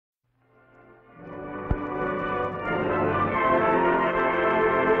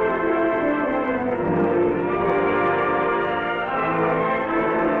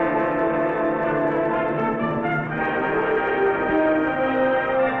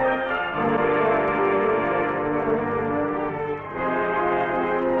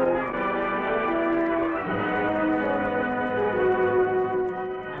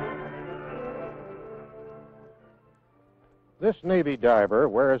Navy diver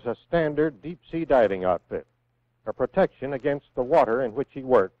wears a standard deep-sea diving outfit, a protection against the water in which he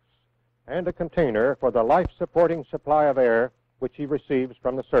works, and a container for the life-supporting supply of air which he receives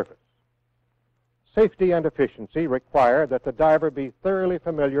from the surface. Safety and efficiency require that the diver be thoroughly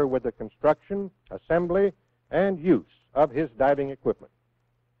familiar with the construction, assembly, and use of his diving equipment.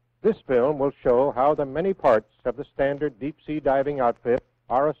 This film will show how the many parts of the standard deep-sea diving outfit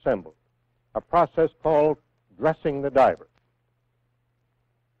are assembled, a process called dressing the diver.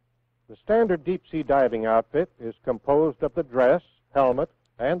 The standard deep-sea diving outfit is composed of the dress, helmet,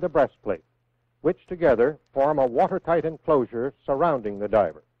 and the breastplate, which together form a watertight enclosure surrounding the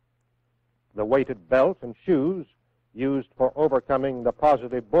diver. The weighted belt and shoes used for overcoming the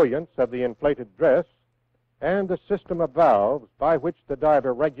positive buoyance of the inflated dress, and the system of valves by which the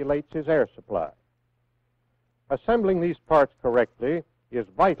diver regulates his air supply. Assembling these parts correctly is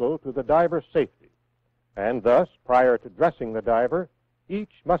vital to the diver's safety, and thus, prior to dressing the diver,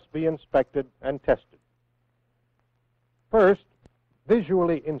 each must be inspected and tested. First,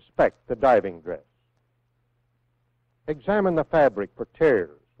 visually inspect the diving dress. Examine the fabric for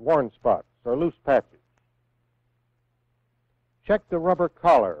tears, worn spots, or loose patches. Check the rubber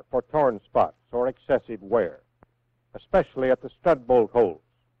collar for torn spots or excessive wear, especially at the stud bolt holes.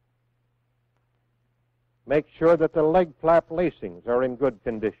 Make sure that the leg flap lacings are in good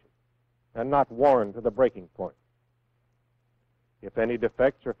condition and not worn to the breaking point. If any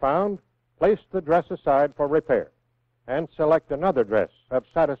defects are found, place the dress aside for repair and select another dress of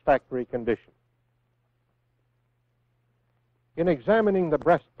satisfactory condition. In examining the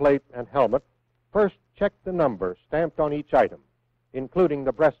breastplate and helmet, first check the number stamped on each item, including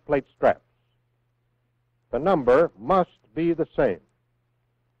the breastplate straps. The number must be the same.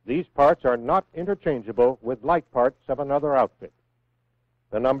 These parts are not interchangeable with like parts of another outfit.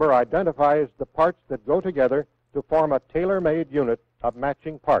 The number identifies the parts that go together to form a tailor-made unit of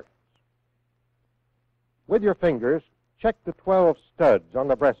matching parts. With your fingers, check the 12 studs on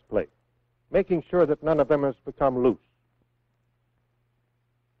the breastplate, making sure that none of them has become loose.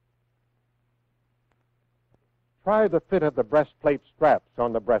 Try the fit of the breastplate straps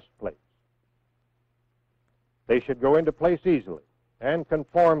on the breastplates. They should go into place easily and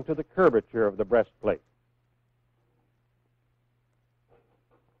conform to the curvature of the breastplate.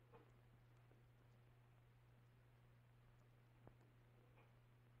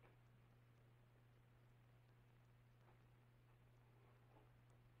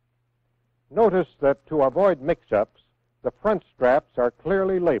 Notice that to avoid mix-ups, the front straps are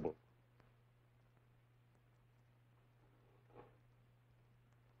clearly labeled.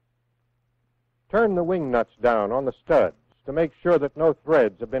 Turn the wing nuts down on the studs to make sure that no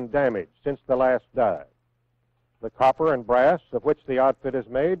threads have been damaged since the last dive. The copper and brass of which the outfit is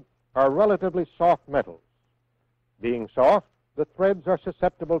made are relatively soft metals. Being soft, the threads are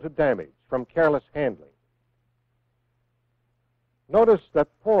susceptible to damage from careless handling. Notice that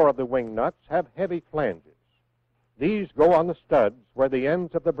 4 of the wing nuts have heavy flanges. These go on the studs where the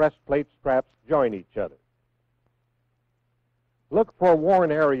ends of the breastplate straps join each other. Look for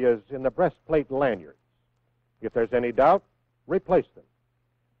worn areas in the breastplate lanyards. If there's any doubt, replace them.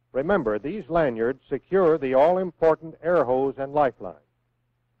 Remember, these lanyards secure the all-important air hose and lifeline.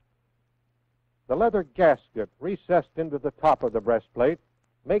 The leather gasket recessed into the top of the breastplate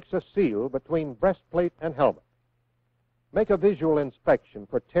makes a seal between breastplate and helmet. Make a visual inspection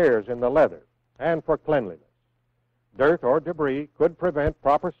for tears in the leather and for cleanliness. Dirt or debris could prevent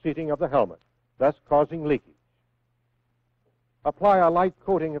proper seating of the helmet, thus causing leakage. Apply a light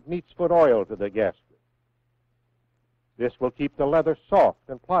coating of neat's foot oil to the gasket. This will keep the leather soft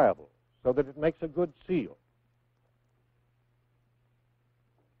and pliable so that it makes a good seal.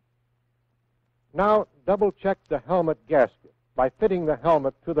 Now, double-check the helmet gasket by fitting the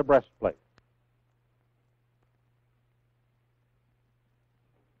helmet to the breastplate.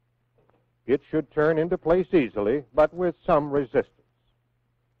 It should turn into place easily, but with some resistance.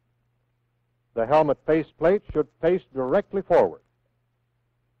 The helmet faceplate should face directly forward.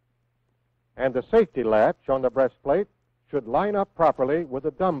 And the safety latch on the breastplate should line up properly with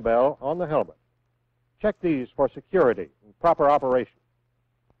the dumbbell on the helmet. Check these for security and proper operation.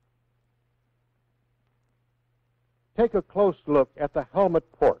 Take a close look at the helmet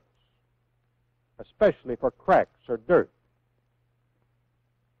ports, especially for cracks or dirt.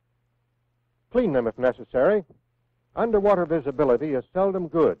 Clean them if necessary. Underwater visibility is seldom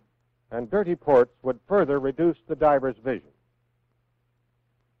good, and dirty ports would further reduce the diver's vision.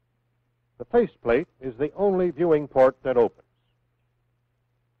 The faceplate is the only viewing port that opens.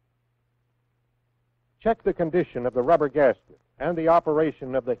 Check the condition of the rubber gasket and the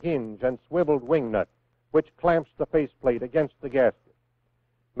operation of the hinge and swiveled wing nut which clamps the faceplate against the gasket.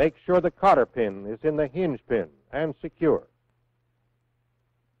 Make sure the cotter pin is in the hinge pin and secure.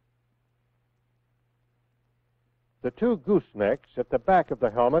 The two goosenecks at the back of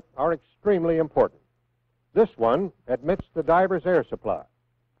the helmet are extremely important. This one admits the diver's air supply,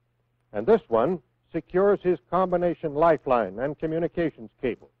 and this one secures his combination lifeline and communications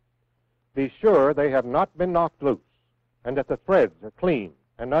cable. Be sure they have not been knocked loose and that the threads are clean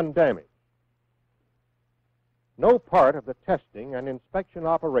and undamaged. No part of the testing and inspection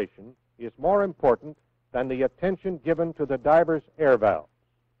operation is more important than the attention given to the diver's air valves.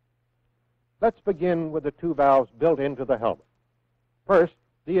 Let's begin with the two valves built into the helmet. First,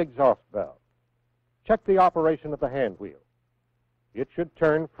 the exhaust valve. Check the operation of the hand wheel. It should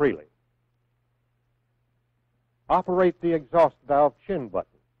turn freely. Operate the exhaust valve chin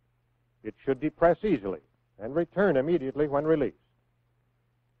button. It should depress easily and return immediately when released.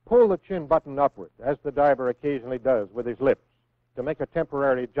 Pull the chin button upward, as the diver occasionally does with his lips, to make a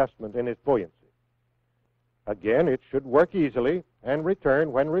temporary adjustment in his buoyancy. Again, it should work easily and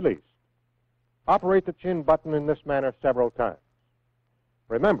return when released. Operate the chin button in this manner several times.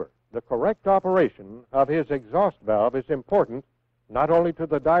 Remember, the correct operation of his exhaust valve is important not only to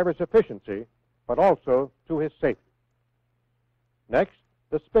the diver's efficiency, but also to his safety. Next,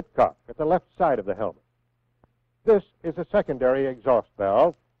 the spitcock at the left side of the helmet. This is a secondary exhaust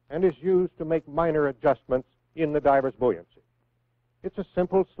valve and is used to make minor adjustments in the diver's buoyancy. It's a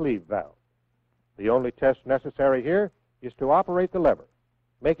simple sleeve valve. The only test necessary here is to operate the lever,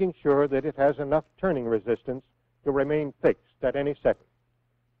 making sure that it has enough turning resistance to remain fixed at any second.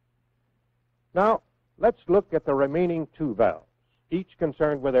 Now, let's look at the remaining two valves, each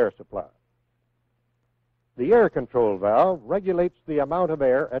concerned with air supply. The air control valve regulates the amount of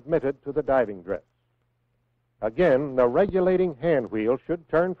air admitted to the diving dress. Again, the regulating hand wheel should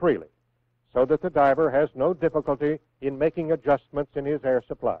turn freely so that the diver has no difficulty in making adjustments in his air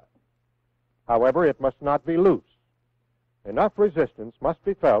supply. However, it must not be loose. Enough resistance must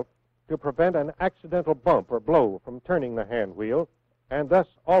be felt to prevent an accidental bump or blow from turning the hand wheel and thus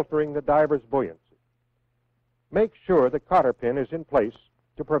altering the diver's buoyancy. Make sure the cotter pin is in place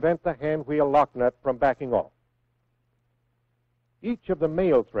to prevent the hand wheel lock nut from backing off. Each of the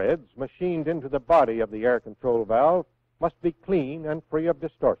male threads machined into the body of the air control valve must be clean and free of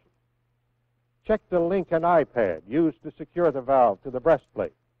distortion. Check the link and eye pad used to secure the valve to the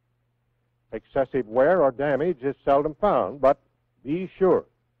breastplate. Excessive wear or damage is seldom found, but be sure.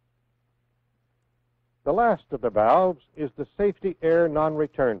 The last of the valves is the safety air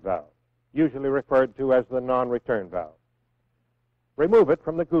non-return valve, usually referred to as the non-return valve. Remove it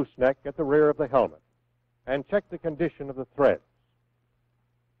from the gooseneck at the rear of the helmet and check the condition of the threads.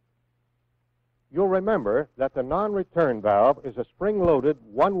 You'll remember that the non-return valve is a spring-loaded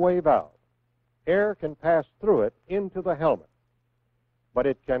one-way valve. Air can pass through it into the helmet, but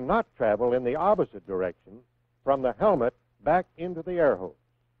it cannot travel in the opposite direction from the helmet back into the air hose.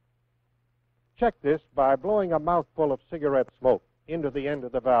 Check this by blowing a mouthful of cigarette smoke into the end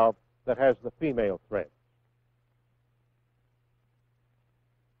of the valve that has the female thread.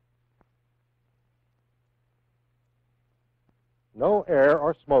 No air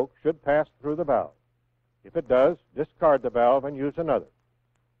or smoke should pass through the valve. If it does, discard the valve and use another.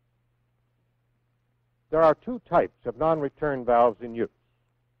 There are two types of non-return valves in use.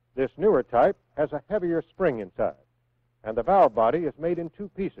 This newer type has a heavier spring inside, and the valve body is made in two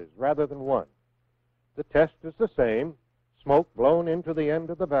pieces rather than one. The test is the same. Smoke blown into the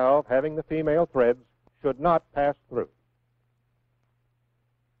end of the valve having the female threads should not pass through.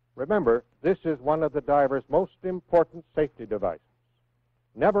 Remember, this is one of the diver's most important safety devices.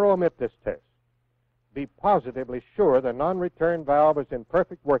 Never omit this test. Be positively sure the non-return valve is in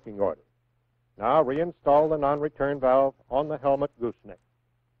perfect working order. Now reinstall the non-return valve on the helmet gooseneck.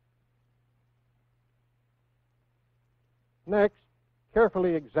 Next,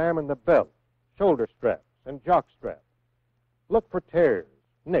 carefully examine the belt, shoulder straps, and jock strap. Look for tears,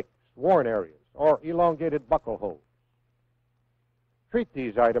 nicks, worn areas, or elongated buckle holes. Treat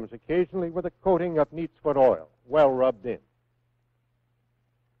these items occasionally with a coating of neatsfoot oil, well rubbed in.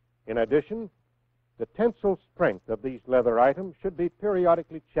 In addition, the tensile strength of these leather items should be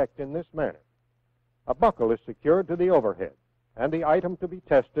periodically checked in this manner. A buckle is secured to the overhead, and the item to be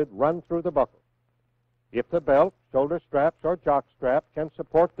tested run through the buckle. If the belt, shoulder straps, or jock strap can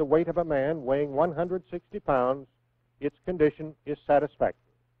support the weight of a man weighing 160 pounds, its condition is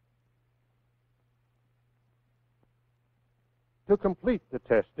satisfactory. To complete the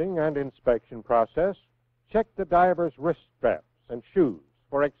testing and inspection process, check the diver's wrist straps and shoes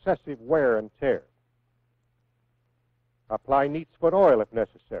for excessive wear and tear. Apply neatsfoot oil if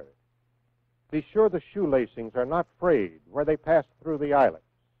necessary. Be sure the shoe lacings are not frayed where they pass through the eyelets.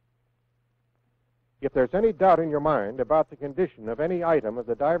 If there's any doubt in your mind about the condition of any item of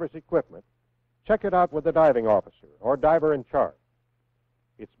the diver's equipment, check it out with the diving officer or diver in charge.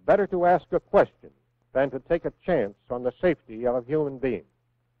 It's better to ask a question than to take a chance on the safety of a human being.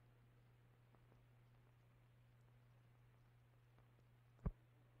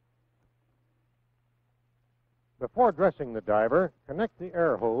 Before dressing the diver, connect the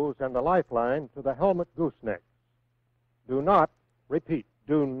air hose and the lifeline to the helmet gooseneck. Do not, repeat,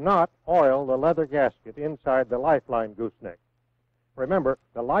 do not oil the leather gasket inside the lifeline gooseneck. Remember,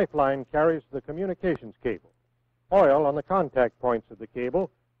 the lifeline carries the communications cable. Oil on the contact points of the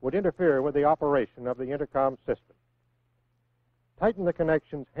cable would interfere with the operation of the intercom system. Tighten the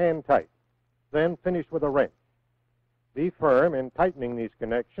connections hand tight, then finish with a wrench. Be firm in tightening these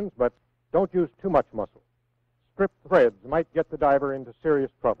connections, but don't use too much muscle. Stripped threads might get the diver into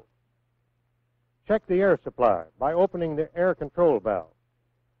serious trouble. Check the air supply by opening the air control valve.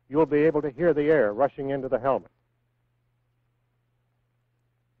 You'll be able to hear the air rushing into the helmet.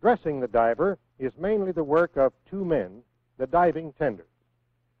 Dressing the diver is mainly the work of two men, the diving tenders.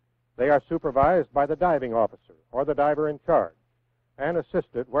 They are supervised by the diving officer or the diver in charge and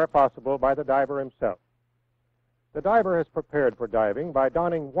assisted, where possible, by the diver himself. The diver is prepared for diving by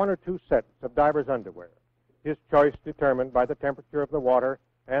donning one or two sets of diver's underwear, his choice determined by the temperature of the water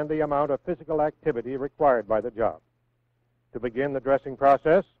and the amount of physical activity required by the job. To begin the dressing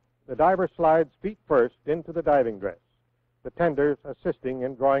process, the diver slides feet first into the diving dress, the tenders assisting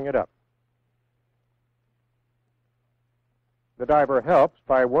in drawing it up. The diver helps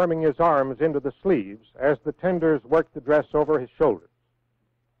by worming his arms into the sleeves as the tenders work the dress over his shoulders.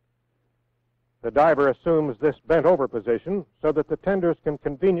 The diver assumes this bent-over position so that the tenders can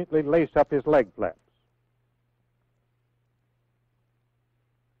conveniently lace up his leg flaps.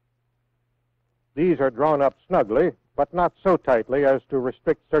 These are drawn up snugly, but not so tightly as to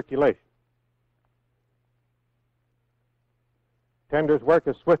restrict circulation. Tenders work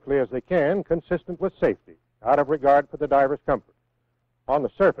as swiftly as they can, consistent with safety, out of regard for the diver's comfort. On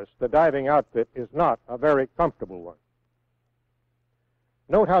the surface, the diving outfit is not a very comfortable one.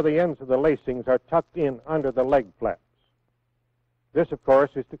 Note how the ends of the lacings are tucked in under the leg flaps. This, of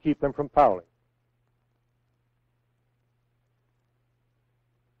course, is to keep them from fouling.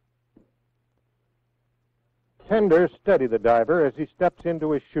 Tenders steady the diver as he steps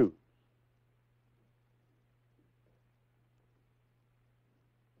into his shoes.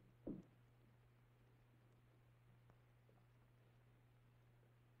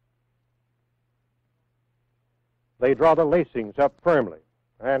 They draw the lacings up firmly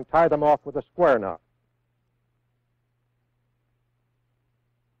and tie them off with a square knot.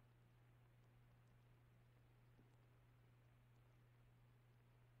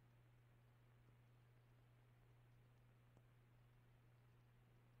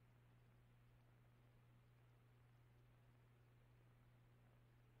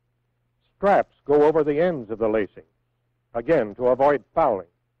 Straps go over the ends of the lacing, again to avoid fouling.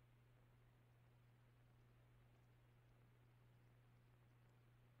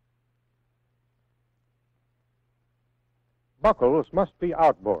 Buckles must be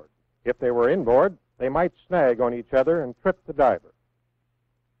outboard. If they were inboard, they might snag on each other and trip the diver.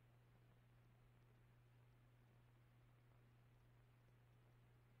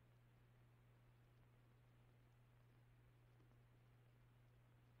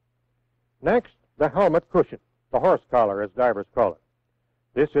 Next, the helmet cushion, the horse collar as divers call it.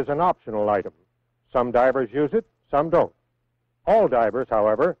 This is an optional item. Some divers use it, some don't. All divers,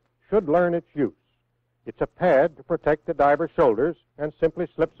 however, should learn its use. It's a pad to protect the diver's shoulders and simply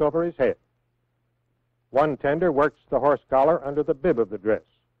slips over his head. One tender works the horse collar under the bib of the dress,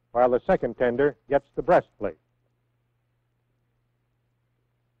 while the second tender gets the breastplate.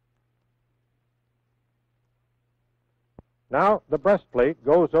 Now, the breastplate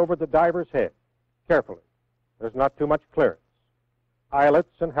goes over the diver's head, carefully. There's not too much clearance.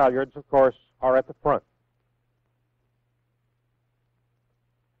 Eyelets and halyards, of course, are at the front.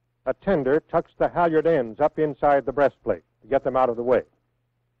 A tender tucks the halyard ends up inside the breastplate to get them out of the way.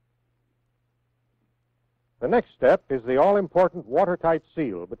 The next step is the all-important watertight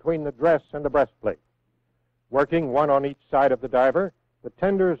seal between the dress and the breastplate. Working one on each side of the diver, the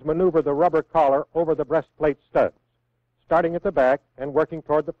tenders maneuver the rubber collar over the breastplate studs, starting at the back and working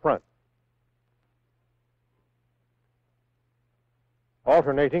toward the front.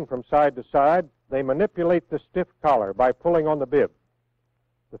 Alternating from side to side, they manipulate the stiff collar by pulling on the bib.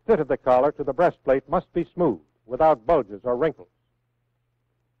 The fit of the collar to the breastplate must be smooth, without bulges or wrinkles.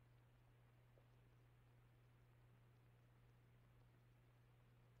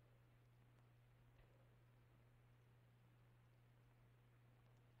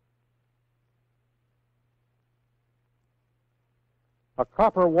 A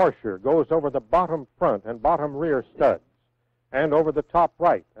copper washer goes over the bottom front and bottom rear studs and over the top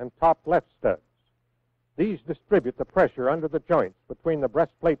right and top left studs. These distribute the pressure under the joints between the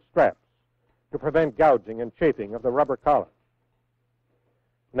breastplate straps to prevent gouging and chafing of the rubber collar.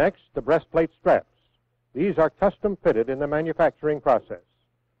 Next, the breastplate straps. These are custom fitted in the manufacturing process.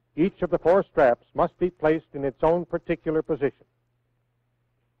 Each of the 4 straps must be placed in its own particular position.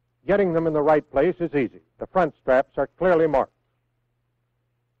 Getting them in the right place is easy. The front straps are clearly marked.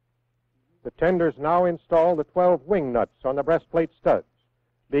 The tenders now install the 12 wing nuts on the breastplate studs,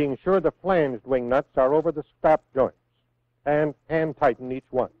 being sure the flanged wing nuts are over the strap joints, and hand tighten each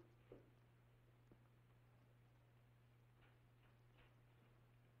one.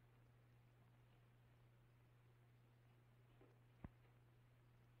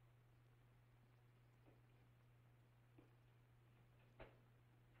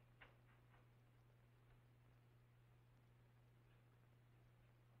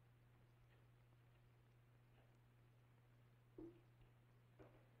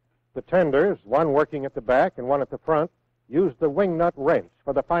 The tenders, one working at the back and one at the front, use the wing nut wrench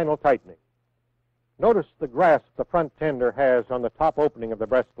for the final tightening. Notice the grasp the front tender has on the top opening of the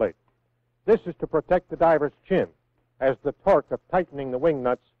breastplate. This is to protect the diver's chin, as the torque of tightening the wing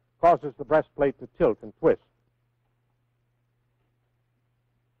nuts causes the breastplate to tilt and twist.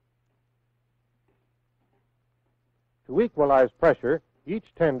 To equalize pressure, each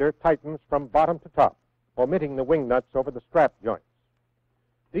tender tightens from bottom to top, omitting the wing nuts over the strap joints.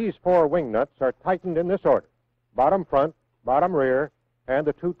 These 4 wing nuts are tightened in this order: bottom front, bottom rear, and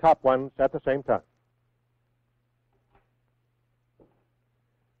the 2 top ones at the same time.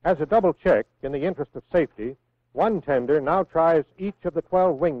 As a double check, in the interest of safety, one tender now tries each of the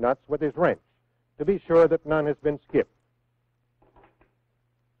 12 wing nuts with his wrench to be sure that none has been skipped.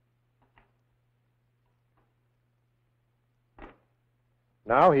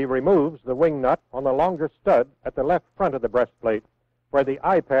 Now he removes the wing nut on the longer stud at the left front of the breastplate, where the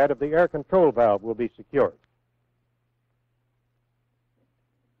eye-pad of the air control valve will be secured.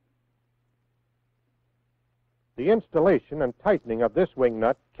 The installation and tightening of this wing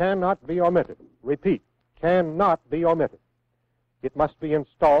nut cannot be omitted. Repeat, cannot be omitted. It must be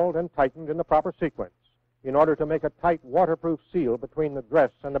installed and tightened in the proper sequence in order to make a tight waterproof seal between the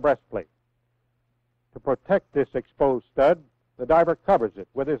dress and the breastplate. To protect this exposed stud, the diver covers it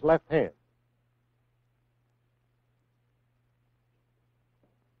with his left hand.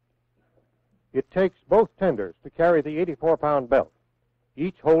 It takes both tenders to carry the 84-pound belt.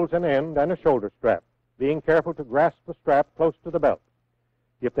 Each holds an end and a shoulder strap, being careful to grasp the strap close to the belt.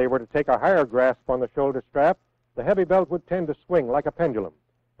 If they were to take a higher grasp on the shoulder strap, the heavy belt would tend to swing like a pendulum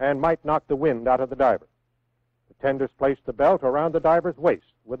and might knock the wind out of the diver. The tenders place the belt around the diver's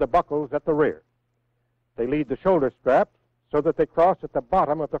waist with the buckles at the rear. They lead the shoulder straps so that they cross at the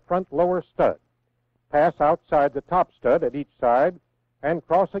bottom of the front lower stud, pass outside the top stud at each side, and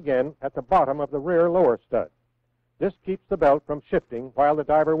cross again at the bottom of the rear lower stud. This keeps the belt from shifting while the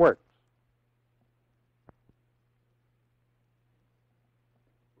diver works.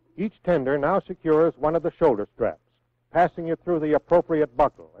 Each tender now secures one of the shoulder straps, passing it through the appropriate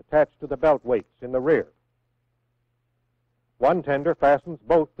buckle attached to the belt weights in the rear. One tender fastens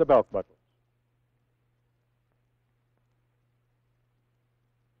both the belt buckles.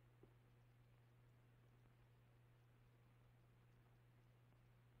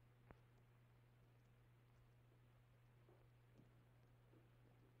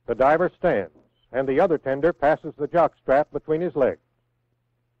 The diver stands, and the other tender passes the jock strap between his legs.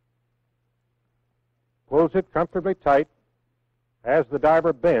 Pulls it comfortably tight as the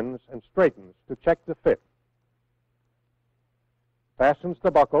diver bends and straightens to check the fit. Fastens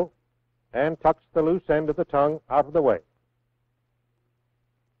the buckle and tucks the loose end of the tongue out of the way.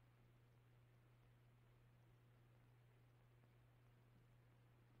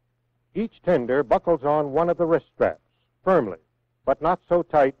 Each tender buckles on one of the wrist straps firmly, but not so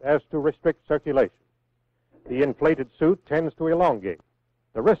tight as to restrict circulation. The inflated suit tends to elongate.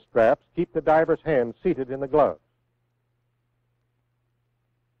 The wrist straps keep the diver's hand seated in the gloves.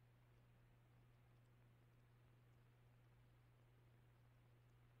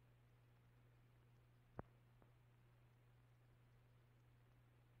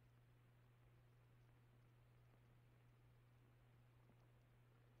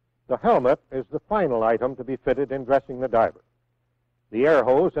 The helmet is the final item to be fitted in dressing the diver. The air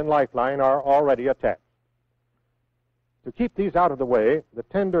hose and lifeline are already attached. To keep these out of the way, the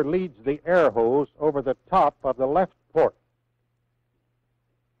tender leads the air hose over the top of the left port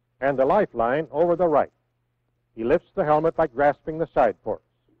and the lifeline over the right. He lifts the helmet by grasping the side ports.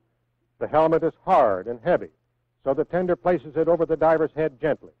 The helmet is hard and heavy, so the tender places it over the diver's head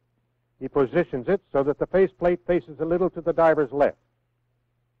gently. He positions it so that the faceplate faces a little to the diver's left.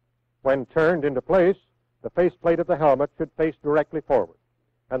 When turned into place, the faceplate of the helmet should face directly forward,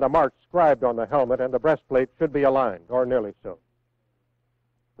 and the marks scribed on the helmet and the breastplate should be aligned, or nearly so.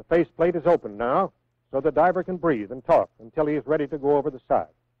 The faceplate is open now, so the diver can breathe and talk until he is ready to go over the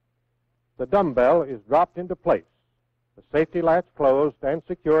side. The dumbbell is dropped into place, the safety latch closed and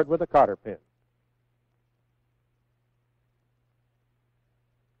secured with a cotter pin.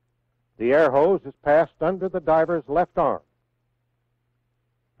 The air hose is passed under the diver's left arm,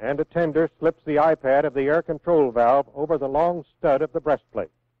 and a tender slips the iPad of the air control valve over the long stud of the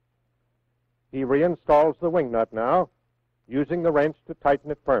breastplate. He reinstalls the wing nut now, using the wrench to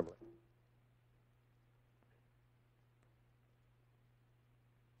tighten it firmly.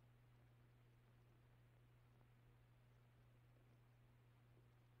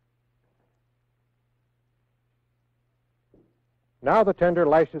 Now the tender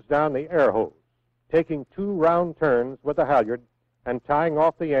lashes down the air hose, taking 2 round turns with the halyard and tying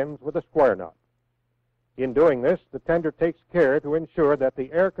off the ends with a square knot. In doing this, the tender takes care to ensure that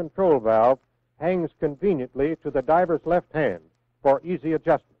the air control valve hangs conveniently to the diver's left hand for easy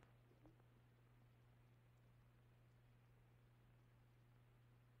adjustment.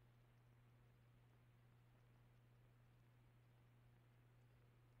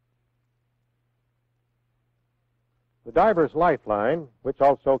 The diver's lifeline, which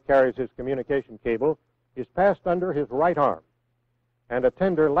also carries his communication cable, is passed under his right arm, and a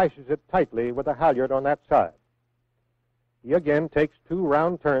tender lashes it tightly with a halyard on that side. He again takes 2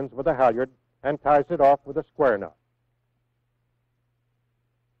 round turns with a halyard and ties it off with a square knot.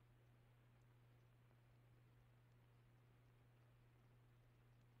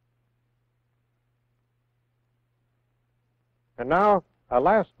 And now, a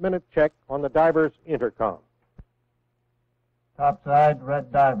last-minute check on the diver's intercom. Topside,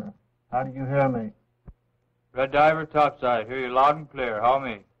 Red Diver. How do you hear me? Red Diver, topside. Hear you loud and clear. How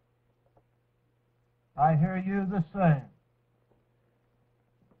me? I hear you the same.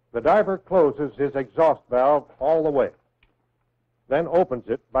 The diver closes his exhaust valve all the way, then opens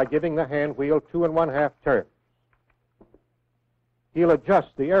it by giving the hand wheel 2 1/2 turns. He'll adjust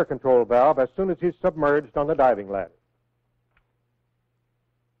the air control valve as soon as he's submerged on the diving ladder.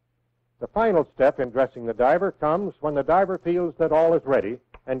 The final step in dressing the diver comes when the diver feels that all is ready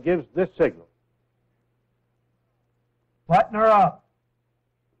and gives this signal. Button her up.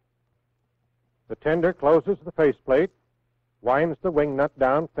 The tender closes the faceplate, winds the wing nut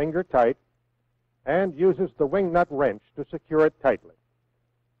down finger tight, and uses the wing nut wrench to secure it tightly.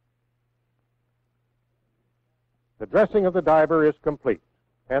 The dressing of the diver is complete,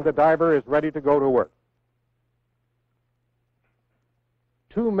 and the diver is ready to go to work.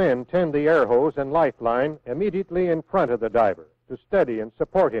 2 men tend the air hose and lifeline immediately in front of the diver to steady and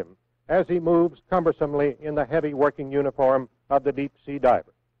support him as he moves cumbersomely in the heavy working uniform of the deep-sea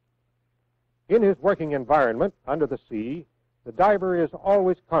diver. In his working environment under the sea, the diver is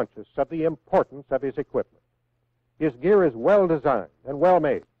always conscious of the importance of his equipment. His gear is well designed and well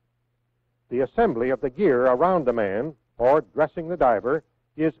made. The assembly of the gear around the man, or dressing the diver,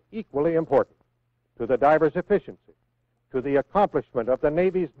 is equally important to the diver's efficiency, to the accomplishment of the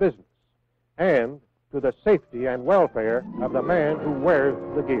Navy's business, and to the safety and welfare of the man who wears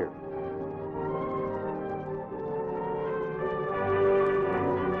the gear.